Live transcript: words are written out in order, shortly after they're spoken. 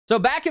So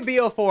back in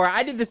BO4,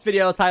 I did this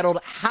video titled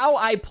How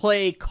I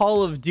Play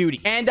Call of Duty.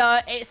 And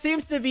it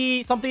seems to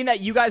be something that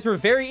you guys were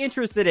very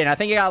interested in. I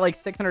think it got like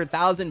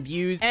 600,000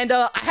 views. And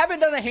I haven't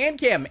done a hand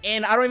cam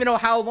in I don't even know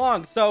how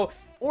long. So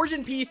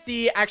Warzone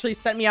PC actually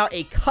sent me out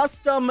a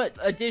custom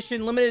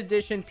edition, limited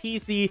edition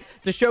PC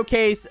to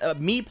showcase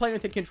me playing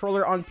with the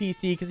controller on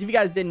PC. Because if you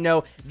guys didn't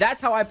know,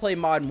 that's how I play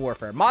Modern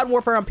Warfare. Modern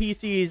Warfare on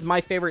PC is my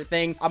favorite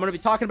thing. I'm going to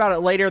be talking about it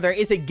later. There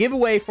is a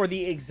giveaway for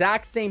the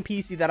exact same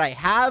PC that I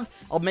have.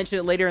 I'll mention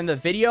it later in the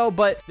video.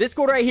 But this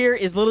cord right here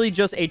is literally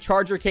just a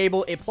charger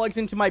cable. It plugs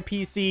into my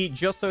PC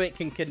just so it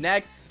can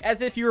connect as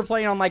if you were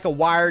playing on like a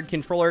wired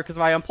controller. Because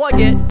if I unplug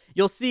it,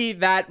 you'll see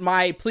that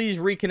my please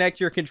reconnect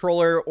your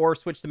controller or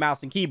switch the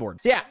mouse and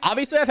keyboard. So yeah,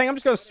 obviously I think I'm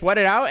just gonna sweat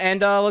it out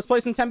and let's play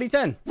some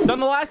 10v10. So in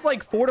the last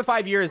like 4 to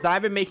 5 years that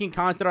I've been making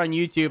content on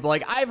YouTube,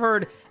 like I've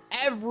heard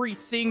every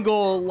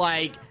single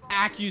like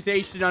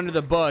accusation under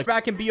the book.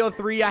 Back in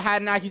BO3, I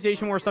had an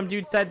accusation where some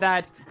dude said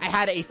that I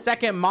had a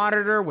second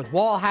monitor with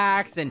wall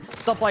hacks and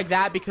stuff like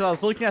that because I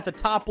was looking at the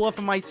top left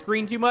of my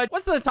screen too much.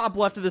 What's the top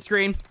left of the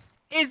screen?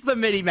 Is the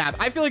mini map.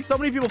 I feel like so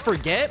many people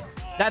forget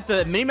that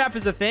the mini map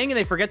is a thing and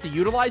they forget to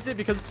utilize it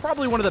because it's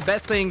probably one of the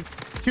best things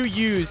to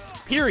use,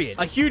 period.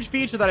 A huge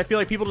feature that I feel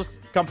like people just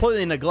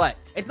completely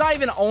neglect. It's not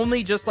even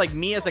only just like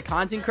me as a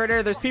content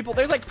creator. There's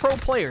like pro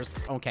players.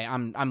 Okay,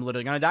 I'm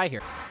literally gonna die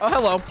here. Oh,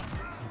 hello.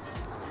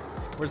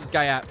 Where's this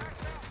guy at?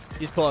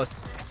 He's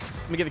close.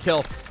 Let me get the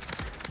kill.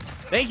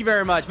 Thank you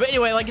very much. But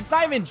anyway, like it's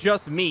not even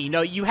just me. You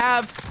know, you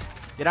have,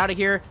 get out of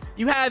here.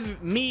 You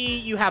have me,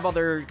 you have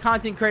other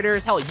content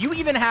creators. Hell, you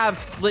even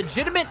have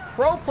legitimate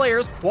pro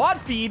players,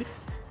 quad feed,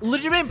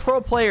 legitimate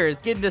pro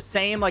players getting the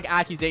same like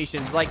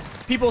accusations. Like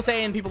people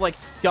saying people like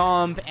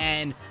Scump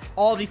and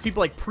all these people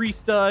like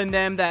Priesta and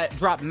them that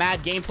drop mad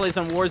gameplays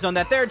on Warzone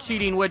that they're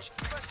cheating, which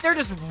they're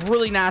just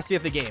really nasty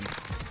at the game.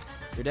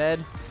 You're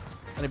dead.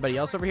 Anybody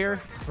else over here?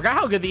 Forgot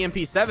how good the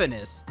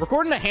MP7 is.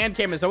 Recording a hand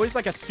cam is always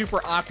like a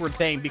super awkward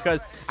thing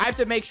because I have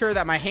to make sure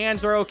that my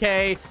hands are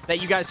okay,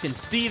 that you guys can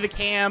see the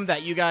cam,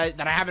 that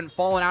I haven't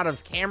fallen out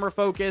of camera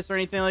focus or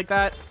anything like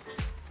that.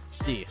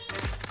 Let's see.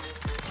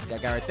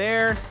 That guy right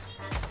there.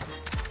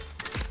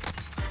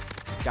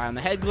 Guy on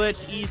the head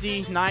glitch.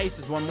 Easy. Nice.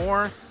 There's one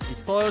more.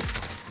 He's close.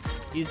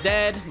 He's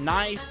dead.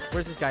 Nice.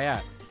 Where's this guy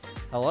at?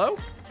 Hello?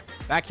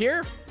 Back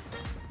here?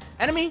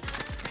 Enemy?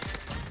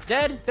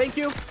 Dead. Thank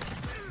you.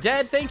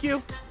 Dead. Thank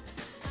you.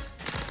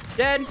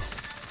 Dead.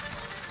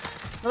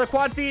 Another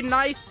quad feed.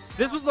 Nice.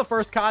 This was the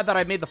first COD that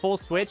I made the full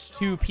switch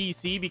to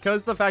PC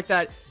because the fact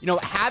that, you know,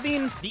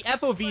 having the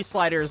FOV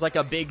slider is like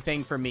a big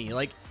thing for me.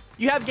 Like,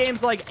 you have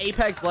games like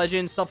Apex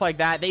Legends, stuff like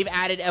that. They've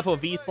added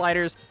FOV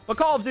sliders, but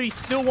Call of Duty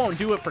still won't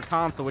do it for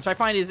console, which I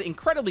find is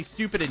incredibly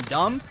stupid and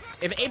dumb.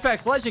 If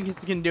Apex Legends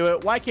can do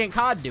it, why can't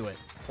COD do it?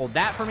 Hold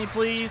that for me,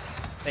 please.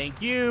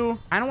 Thank you.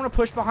 I don't want to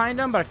push behind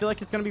him, but I feel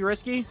like it's going to be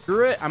risky.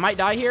 Screw it. I might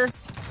die here.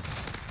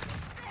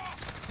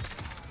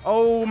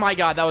 Oh my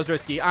God, that was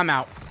risky. I'm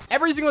out.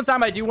 Every single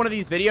time I do one of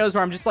these videos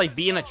where I'm just like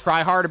being a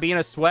tryhard or being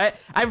a sweat,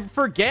 I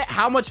forget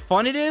how much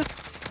fun it is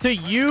to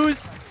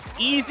use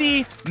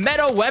easy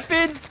meta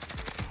weapons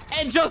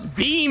and just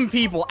beam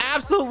people,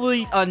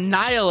 absolutely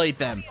annihilate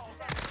them.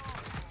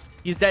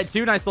 He's dead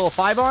too. Nice little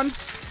 5 on.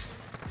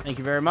 Thank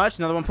you very much.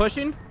 Another one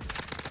pushing.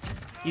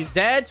 He's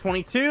dead.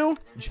 22.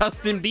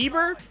 Justin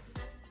Bieber.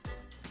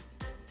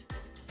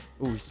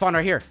 Ooh, he spawned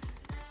right here.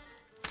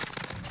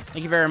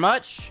 Thank you very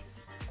much.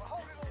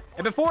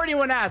 And before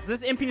anyone asks,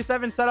 this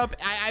MP7 setup,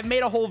 I've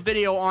made a whole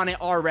video on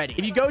it already.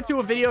 If you go to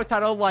a video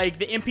titled like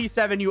the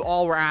MP7 you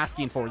all were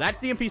asking for, that's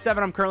the MP7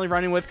 I'm currently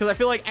running with because I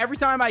feel like every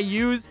time I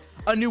use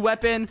a new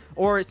weapon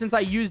or since I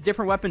use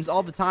different weapons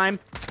all the time,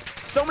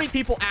 so many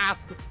people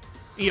ask,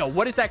 you know,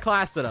 what is that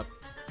class setup?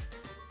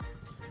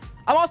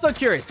 I'm also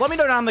curious. Let me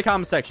know down in the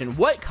comment section.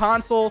 What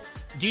console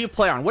do you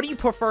play on? What do you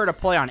prefer to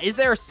play on? Is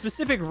there a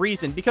specific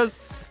reason? Because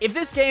if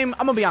this game,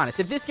 I'm gonna be honest,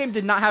 if this game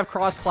did not have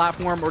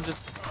cross-platform or just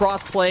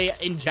cross-play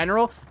in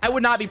general, I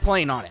would not be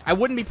playing on it. I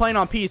wouldn't be playing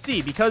on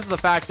PC because of the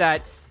fact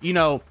that, you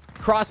know,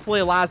 cross-play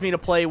allows me to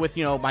play with,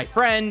 you know, my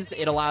friends.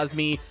 It allows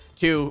me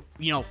to,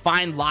 you know,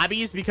 find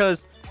lobbies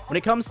because when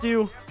it comes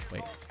to,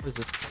 wait, what is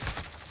this?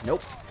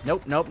 Nope,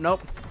 nope, nope,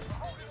 nope.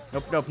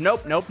 Nope, nope,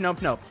 nope, nope,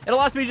 nope, nope. It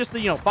allows me just to,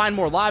 you know, find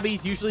more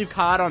lobbies. Usually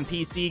COD on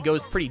PC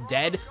goes pretty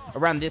dead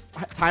around this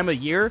time of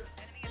year.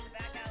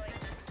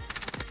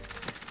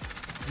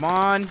 Come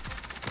on.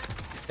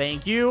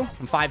 Thank you.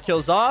 I'm 5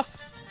 kills off.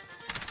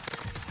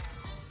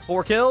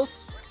 4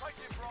 kills.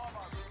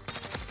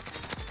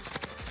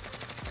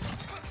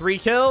 3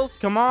 kills.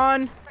 Come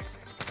on.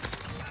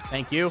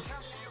 Thank you.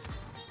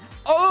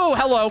 Oh,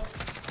 hello.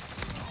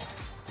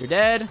 You're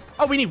dead.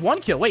 Oh, we need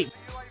 1 kill. Wait.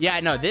 Yeah,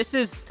 no, this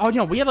is... Oh,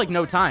 no, we have, like,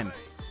 no time.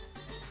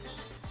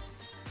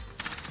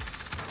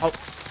 Oh,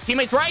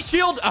 teammates right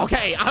shield.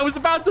 Okay, I was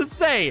about to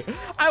say.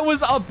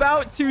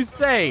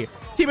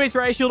 Teammates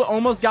right shield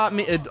almost got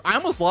me. I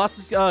almost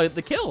lost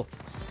the kill.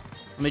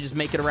 Let me just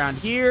make it around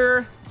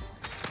here.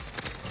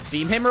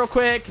 Beam him real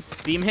quick.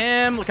 Beam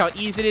him. Look how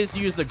easy it is to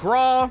use the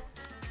Graw.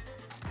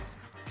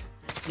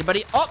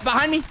 Anybody? Oh,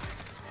 behind me.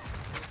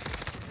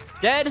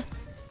 Dead.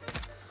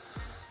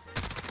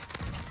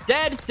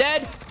 Dead.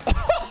 Dead.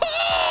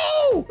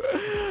 Oh!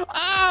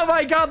 Oh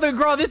my god, the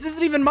girl. This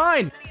isn't even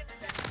mine.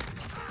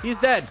 He's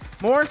dead.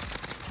 More.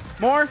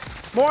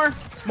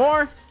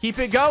 Keep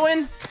it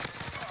going.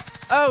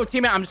 Oh,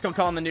 teammate, I'm just gonna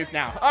call him the nuke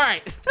now. All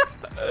right.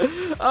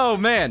 Oh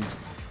man.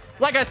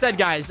 Like I said,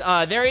 guys,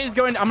 I'm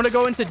gonna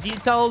go into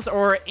details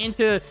or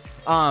into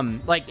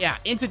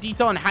into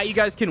detail on how you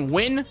guys can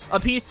win a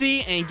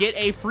PC and get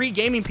a free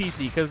gaming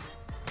PC. Because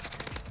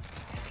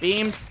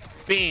beam,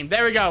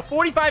 there we go.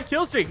 45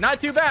 kill streak,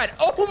 not too bad.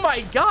 Oh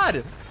my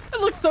god. It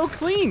looks so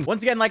clean.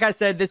 Once again, like I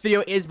said, this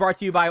video is brought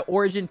to you by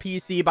Origin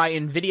PC by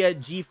NVIDIA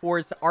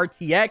GeForce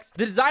RTX.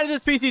 The design of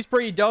this PC is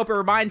pretty dope. It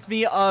reminds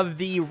me of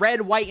the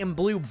red, white, and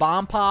blue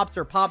bomb pops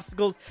or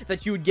popsicles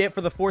that you would get for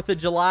the 4th of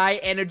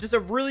July, and it's just a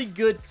really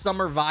good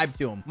summer vibe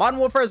to them. Modern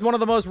Warfare is one of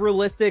the most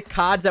realistic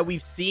CODs that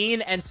we've seen,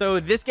 and so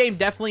this game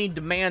definitely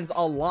demands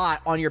a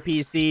lot on your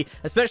PC,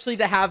 especially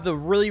to have the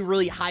really,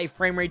 really high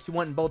frame rates you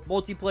want in both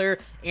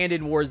multiplayer and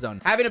in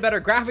Warzone. Having a better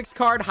graphics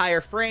card,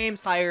 higher frames,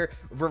 higher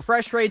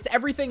refresh rates,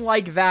 everything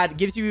like that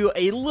gives you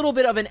a little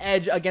bit of an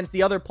edge against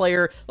the other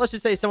player. Let's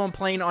just say someone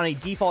playing on a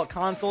default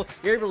console,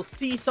 you're able to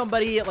see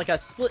somebody like a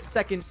split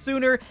second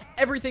sooner.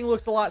 Everything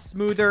looks a lot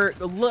smoother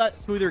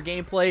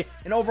gameplay,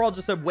 and overall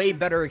just a way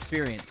better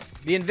experience.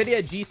 The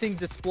NVIDIA G-Sync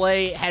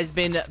display has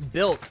been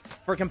built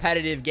for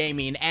competitive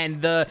gaming, and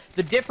the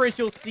difference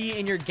you'll see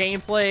in your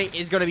gameplay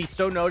is going to be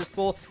so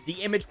noticeable. The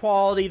image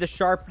quality, the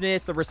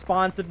sharpness, the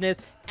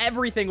responsiveness,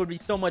 everything would be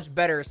so much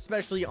better,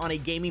 especially on a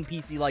gaming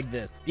PC like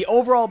this. The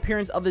overall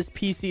appearance of this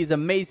PC is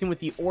amazing with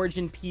the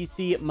Origin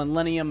PC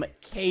Millennium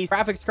case.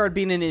 Graphics card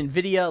being an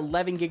NVIDIA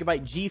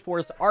 11GB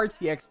GeForce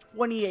RTX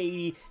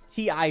 2080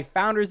 Ti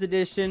Founders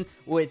Edition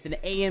with an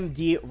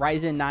AMD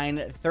Ryzen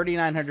 9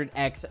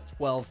 3900X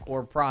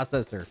 12-core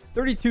processor.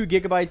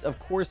 32GB of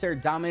Corsair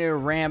Dominator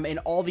RAM and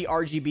all the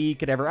RGB you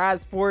could ever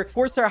ask for.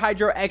 Corsair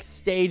Hydro X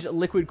Stage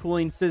liquid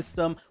cooling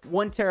system,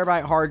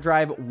 1TB hard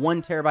drive,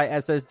 1TB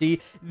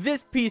SSD.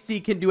 This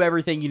PC can do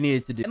everything you need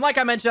it to do. And like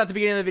I mentioned at the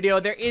beginning of the video,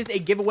 there is a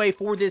giveaway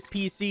for this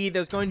PC.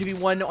 There's going to be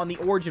one on the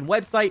Origin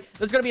website.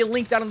 There's going to be a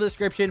link down in the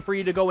description for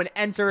you to go and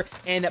enter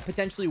and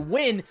potentially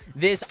win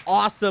this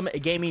awesome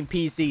gaming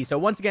PC. So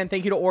once again,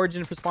 thank you to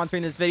Origin for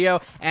sponsoring this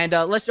video, and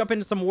let's jump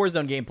into some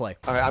Warzone gameplay.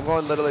 Okay, I'm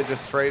going literally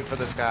just straight for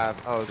this guy.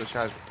 Oh, this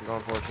guy's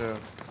going for it too.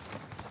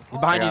 He's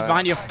behind you. He's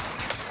behind you.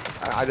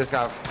 I just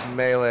got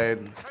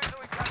meleeed.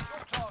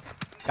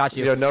 Got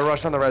you. Yo, no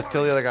rush on the res.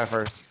 Kill the other guy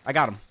first. I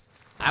got him.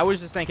 I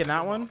was just thinking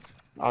that one.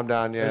 I'm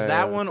down. Yeah. There's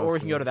that one, or we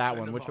can go to that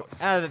one. Which one?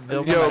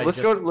 Yo,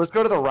 let's go. Let's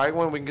go to the right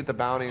one. We can get the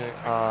bounty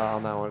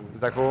on that one.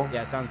 Is that cool?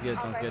 Yeah, sounds good.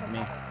 Sounds good to me.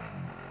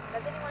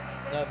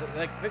 No,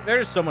 they're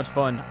just so much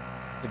fun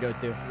to go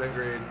to.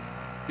 Agreed.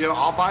 Yo,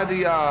 I'll buy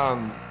the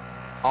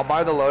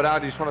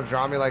loadout. You just want to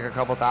draw me like a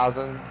couple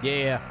thousand?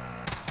 Yeah.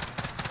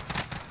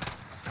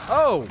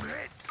 Oh.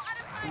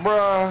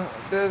 Bruh,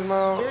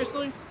 Dysmo.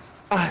 Seriously?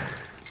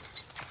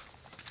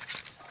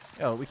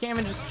 Yo, we can't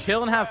even just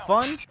chill and have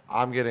fun?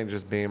 I'm getting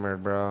just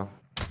beamered, bro.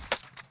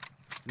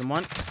 The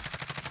one?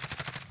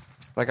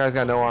 That guy's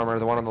got no armor.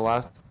 The one on the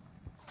left.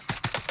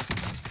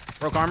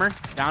 Broke armor.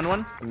 Down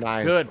one.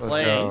 Nice. Good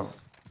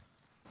plays.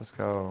 Let's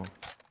go.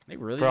 They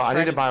really bro, I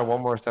need to buy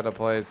one more set of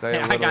plates.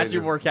 Yeah, I got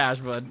you more cash,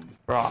 bud.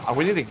 Bro,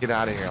 we need to get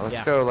out of here.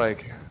 Let's go,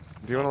 like,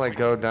 do you want to, like,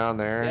 go down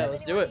there? Yeah,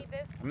 let's do it.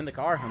 I'm in the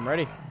car. I'm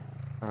ready.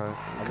 I'll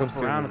come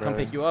around and come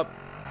pick you up.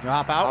 You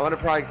hop out? I'm going to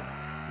probably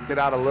get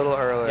out a little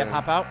early. Yep,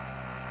 hop out.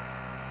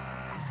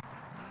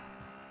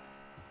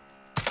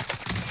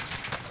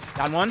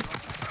 Got one.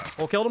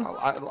 Full killed him.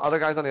 Other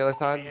guys on the other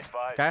side.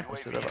 Okay.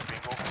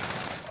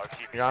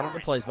 You got him?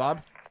 Good plays,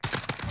 Bob.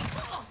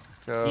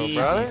 Let's go,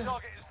 brother.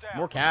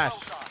 More cash.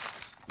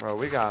 Bro,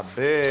 we got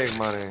big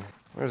money.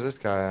 Where's this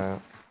guy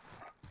at?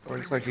 It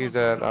looks like he's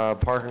at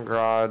parking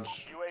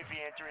garage.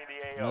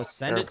 Let's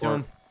send it to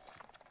him.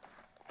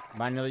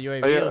 Buy another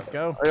UAV. Oh, yeah. Let's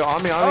go. Oh,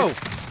 on me.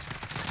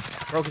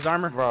 Broke his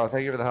armor. Bro,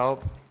 thank you for the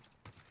help.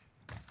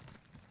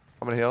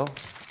 I'm gonna heal.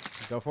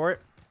 Go for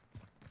it.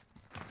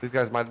 These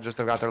guys might just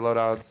have got their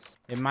loadouts.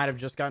 It might have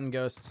just gotten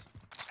ghost.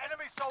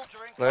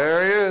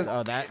 There he is.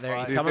 Oh, there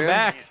he's coming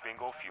back.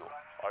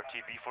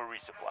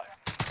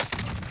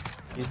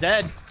 He's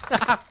dead.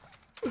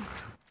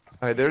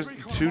 Alright, there's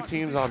 2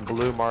 teams on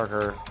blue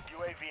marker.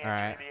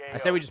 Alright. I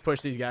say we just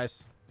push these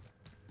guys.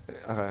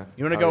 Okay.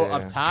 You want to go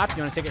up top?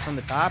 You want to take it from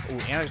the top? Ooh,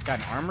 and I just got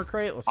an armor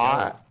crate. Let's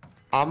go.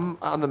 I'm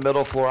on the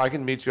middle floor. I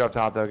can meet you up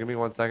top, though. Give me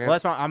 1 second. Well,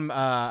 that's why I'm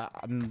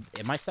am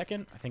I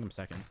second? I think I'm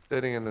second.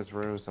 Sitting in this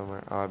room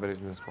somewhere. Oh, I bet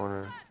he's in this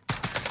corner.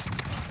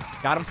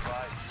 Got him.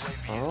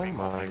 Oh,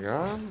 my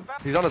God.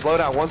 He's on his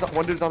loadout.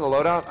 One dude's on the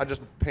loadout. I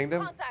just pinged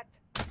him.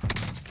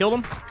 Killed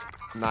him.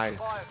 Nice.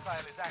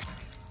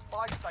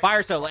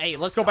 Fire sale. Hey,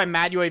 let's go by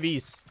mad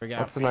UAVs.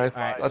 That's a nice.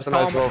 Right, that's a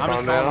nice little I'm just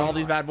phone calling now. all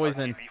these bad boys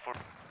in.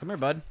 Come here,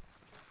 bud.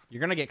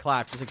 You're gonna get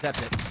clapped. Just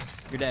accept it.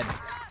 You're dead. All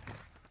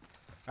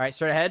right,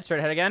 straight ahead. Straight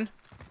ahead again.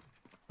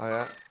 Oh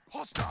yeah.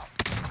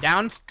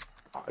 Downed.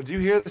 Do you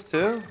hear this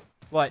too?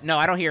 What? No,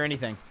 I don't hear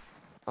anything.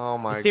 Oh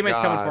my God. His teammate's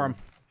coming for him.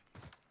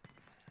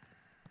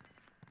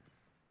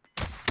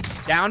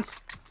 Downed.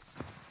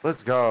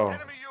 Let's go.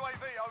 Enemy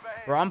UAV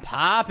overhead. Bro, I'm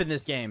popping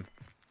this game.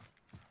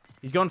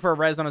 He's going for a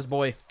res on his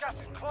boy. Gas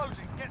is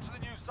closing. Get to the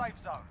new safe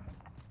zone.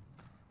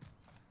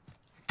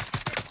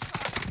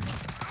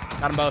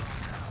 Got them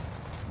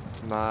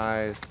both.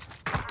 Nice.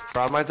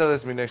 Bro, I might throw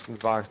this munitions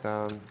box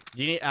down.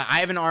 Do you need, I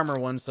have an armor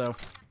one, so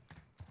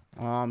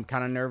I'm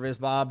kind of nervous,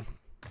 Bob.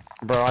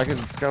 Bro, I can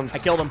scum. I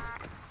killed him.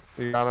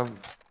 You got him.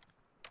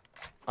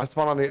 I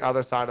spawned on the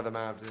other side of the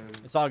map,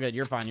 dude. It's all good.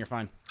 You're fine. You're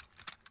fine.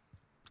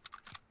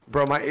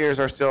 Bro, my ears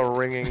are still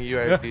ringing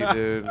UAV,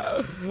 dude.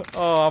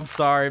 Oh, I'm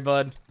sorry,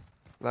 bud.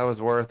 That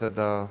was worth it,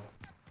 though.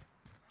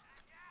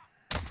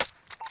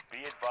 Be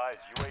advised,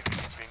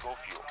 UAV bingo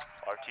fuel.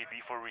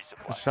 RTB for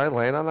resupply. Should I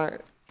land on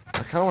that? I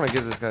kind of want to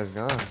give this guy's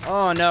gun.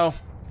 Oh, no.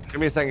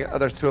 Give me a second. Oh,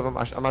 there's two of them.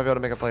 I might be able to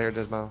make a play here,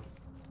 Dysmo.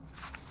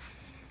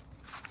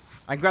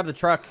 I can grab the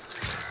truck.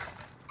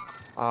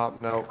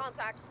 No.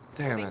 Contact.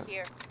 Damn Moving it.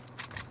 here.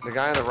 The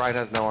guy on the right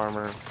has no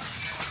armor.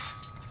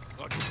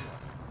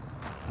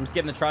 I'm just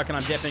getting the truck and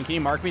I'm dipping. Can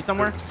you mark me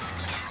somewhere?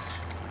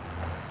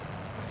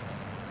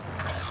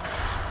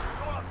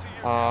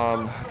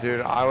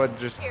 Dude, I would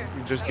just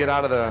get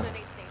out of the. Coordinate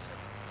station.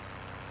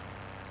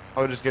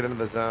 I would just get into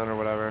the zone or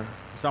whatever.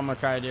 That's what I'm gonna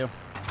try to do.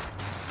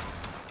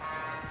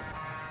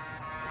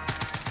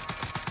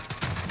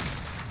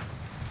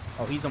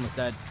 Oh, he's almost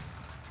dead.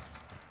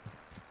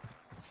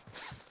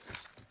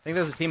 I think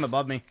there's a team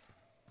above me.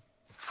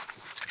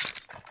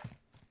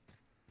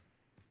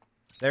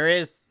 There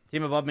is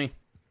team above me.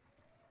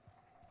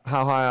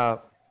 How high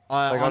up?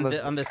 Like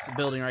On this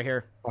building right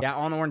here. Yeah,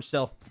 on the orange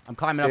still. I'm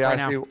climbing up Yeah, right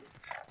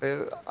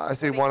now. I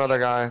see one other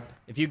guy.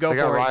 If you go They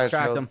got for it, riot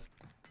distract them. shields.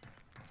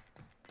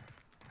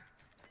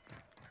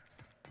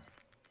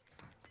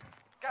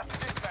 Gas is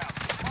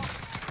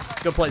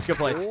inbound. Good place. Good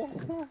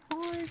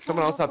place.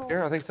 Someone else up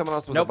here? I think someone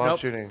else was Nope, above nope.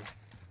 shooting.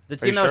 The Are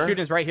team you that was sure?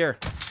 shooting is right here.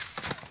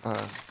 I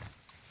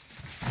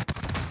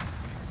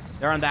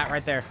They're on that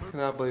right there.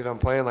 cannot believe I'm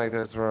playing like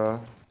this,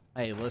 bro.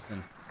 Hey,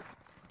 listen.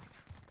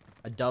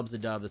 A dub's a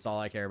dub. That's all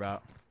I care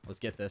about. Let's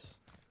get this.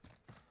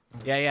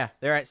 Yeah.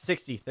 They're at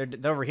 60. They're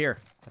over here.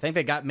 I think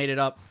they made it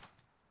up.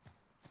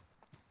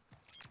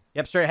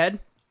 Yep, straight ahead.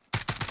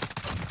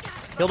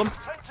 Killed him.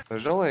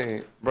 There's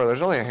only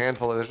a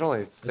handful. There's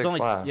only 6 There's only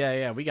left.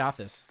 yeah, we got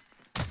this.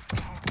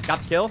 Got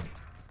the kill.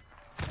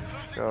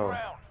 Let's go.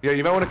 Yeah,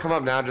 you might want to come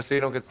up now just so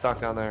you don't get stuck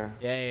down there.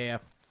 Yeah.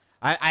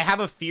 I have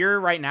a fear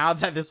right now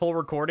that this whole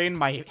recording,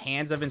 my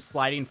hands have been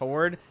sliding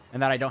forward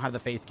and that I don't have the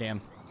face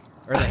cam.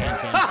 Or the hand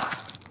cam.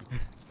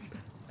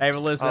 Hey,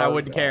 but listen, I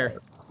wouldn't care.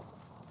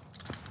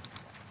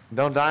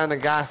 Don't die in the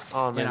gas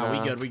on me. You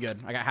know, now. we good.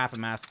 I got half a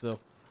mask still.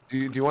 Do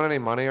you want any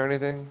money or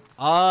anything?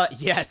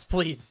 Yes,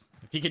 please.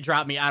 If you could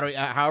drop me,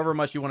 however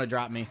much you want to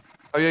drop me.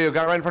 Oh yeah, you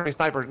got right in front of me,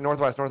 sniper,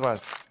 northwest.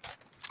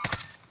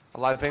 I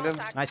live pinged him.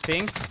 Contact. Nice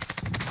ping.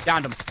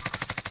 Downed him.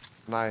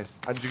 Nice.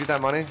 Did you get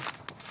that money?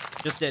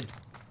 Just did.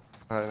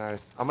 Alright,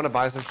 nice. I'm gonna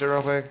buy some shit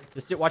real quick.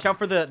 Watch out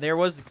for there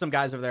was some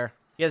guys over there.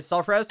 He has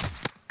self-res.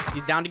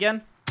 He's downed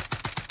again.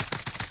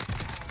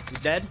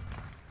 He's dead.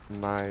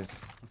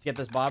 Nice. Let's get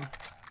this, Bob.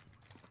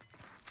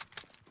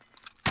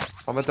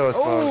 I'm gonna throw a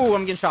smoke. Oh,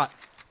 I'm getting shot.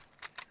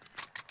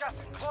 Gas is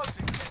closing.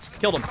 Get to the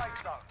Killed him. new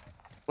safe zone.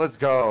 Let's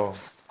go.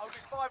 Only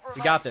 5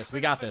 We got remain. this. We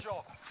got Finish this. the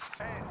job.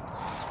 Ahead.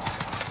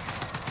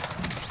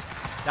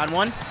 Down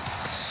one.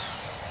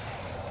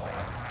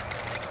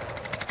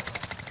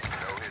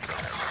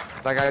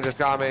 That guy just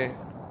got me.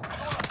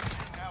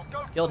 Now go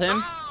for Killed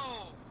him.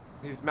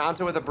 He's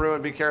mounted with a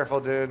Bruin. Be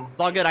careful, dude. It's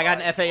all good. I got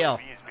an FAL.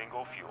 UAV is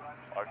bingo fuel.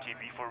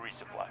 RTB for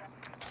resupply.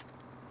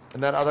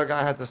 And that other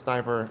guy has a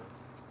sniper.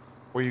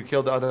 Where you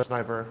killed the other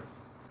sniper.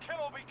 Kill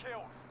or be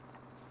killed.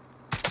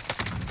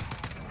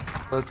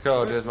 Let's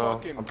go,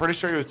 Dysmo. I'm pretty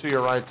sure he was to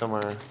your right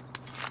somewhere.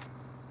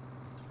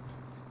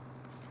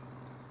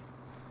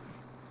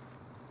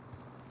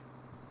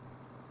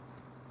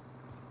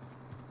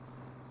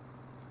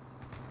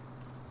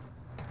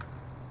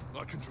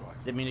 I can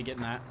drive. Didn't mean to get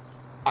in that.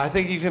 I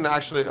think you can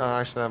actually.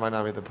 Actually, that might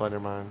not be the play.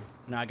 Never mind.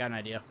 No, I got an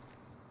idea.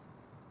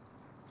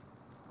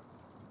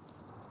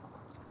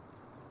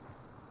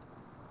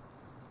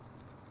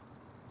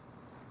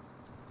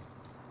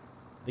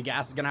 The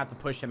gas is gonna have to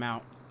push him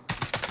out.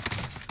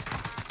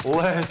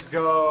 Let's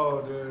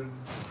go, dude.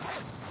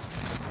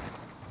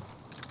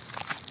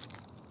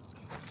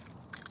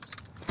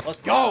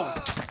 Let's go.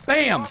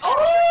 Bam.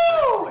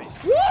 Oh!